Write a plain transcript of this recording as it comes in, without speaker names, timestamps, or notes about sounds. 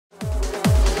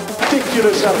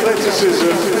ridiculous athleticism.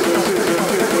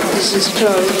 This is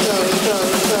Crawley.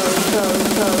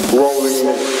 Rolling.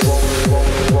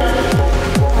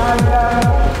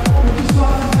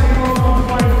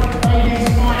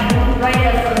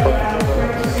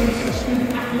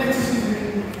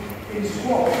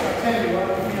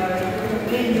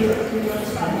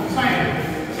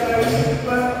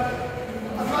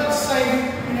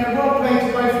 Well played to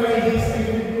both ladies. They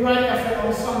did a great effort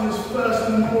on Sumner's first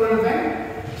memorial event.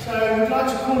 So we'd like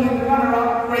to call in the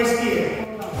runner-up, Grace Gear.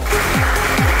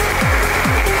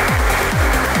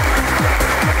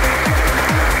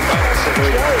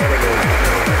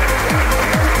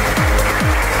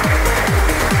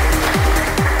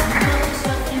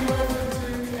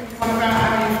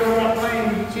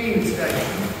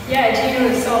 Yeah, Gina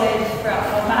was solid throughout the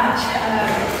whole match.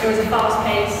 It was a fast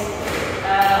pace.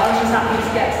 I was just happy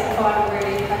to get to the final,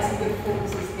 really. Had some good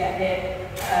performances to get here.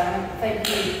 Thank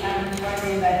you, and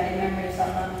Rosie in memory of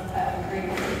Sumner. Really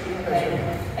wanted to be okay.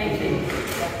 Thank you.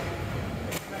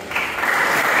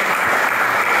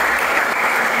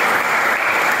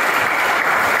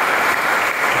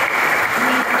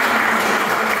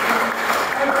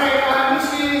 This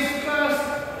year's first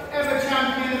ever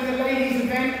champion of the ladies'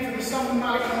 event for the Sumner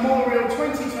Malik Memorial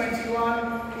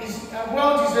 2021 is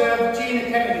well-deserved Gina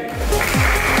Kennedy.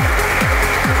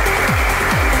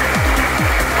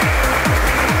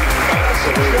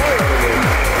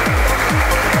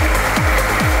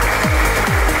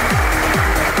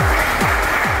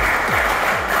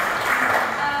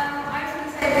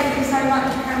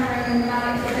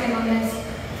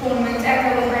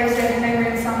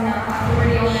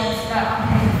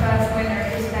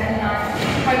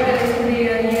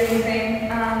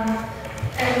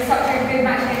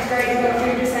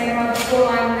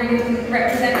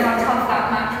 Represent how tough that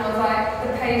match was. Like,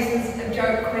 the pace was a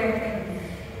joke quick,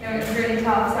 and it was really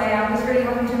tough. So yeah, I was really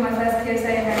happy to do my first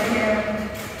PSA event here, and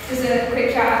just a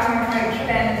quick shout out to my coach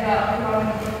Ben as well, because I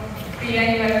wouldn't be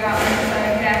anywhere without him. So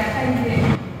yeah, thank you.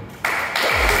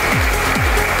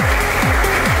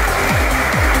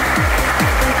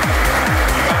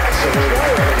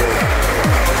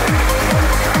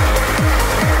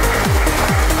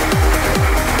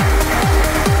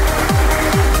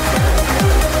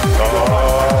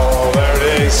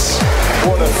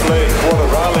 What a flick, what a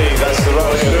rally, that's the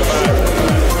rally of the man.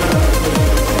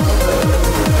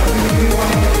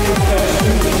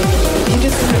 You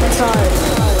just look tired.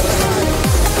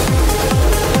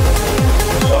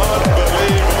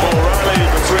 Unbelievable rally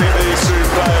between these two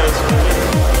players.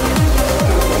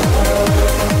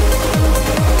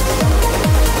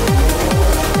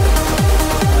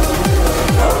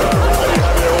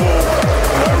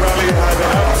 That rally had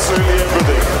absolutely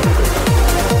everything.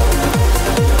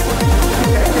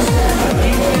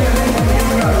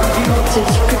 It's a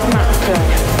good match play.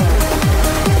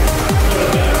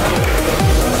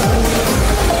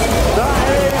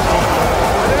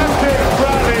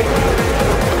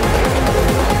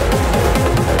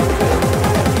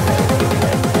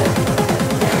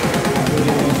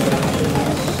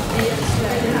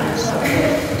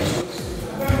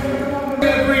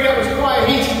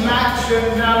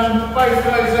 And both of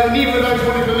those, neither of those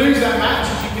wanted to lose that match,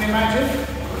 as you can imagine.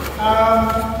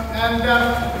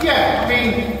 Yeah, I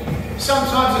mean,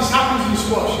 sometimes this happens in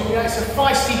squash. You know, it's a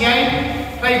feisty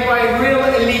game played by real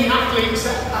elite athletes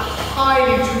at a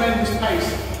highly tremendous pace.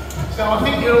 So I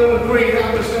think you'll all agree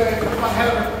that was a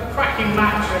hell of a cracking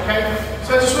match. Okay,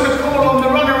 so I just want to call on the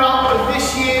runner-up of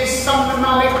this year's Sumner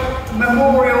Malik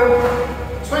Memorial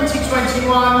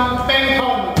 2021, Ben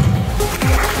Coleman.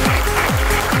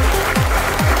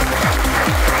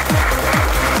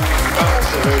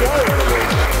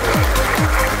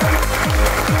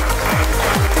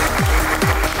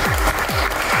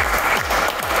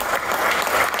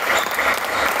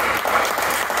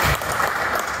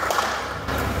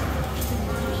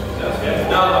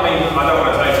 No, I mean, I don't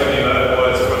want to take too many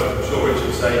words, but I'm sure Rich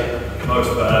will say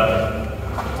most, but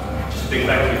just a big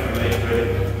thank you from me,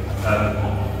 really.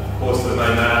 Of course, to the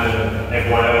main man and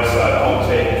everyone else, the whole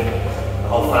team,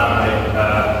 the whole family.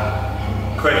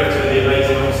 Credit to the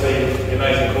amazing, obviously, the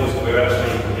amazing cause that we're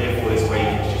actually here for this week.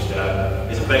 It's just,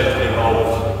 it's a pleasure to be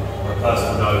involved on a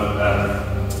personal note.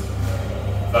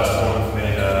 First tournament for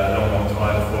me in a long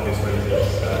time before this week.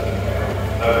 It's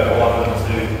no better one than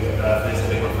to this to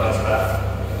be my first back.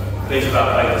 Pleased about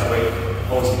playing this week.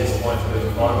 Obviously disappointed to lose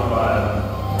the final, but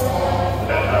the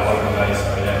better one of the days.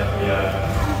 So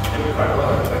yeah, we crack on.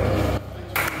 Thank you.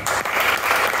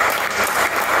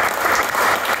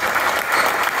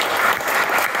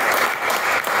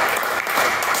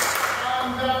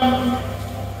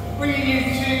 Bringing you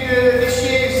to this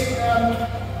year's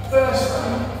first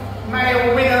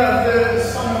male winner of the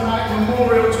Sumner Malik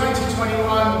Memorial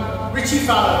 2021, Richie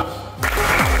Fallows.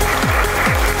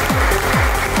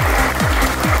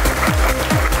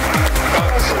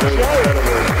 Absolutely.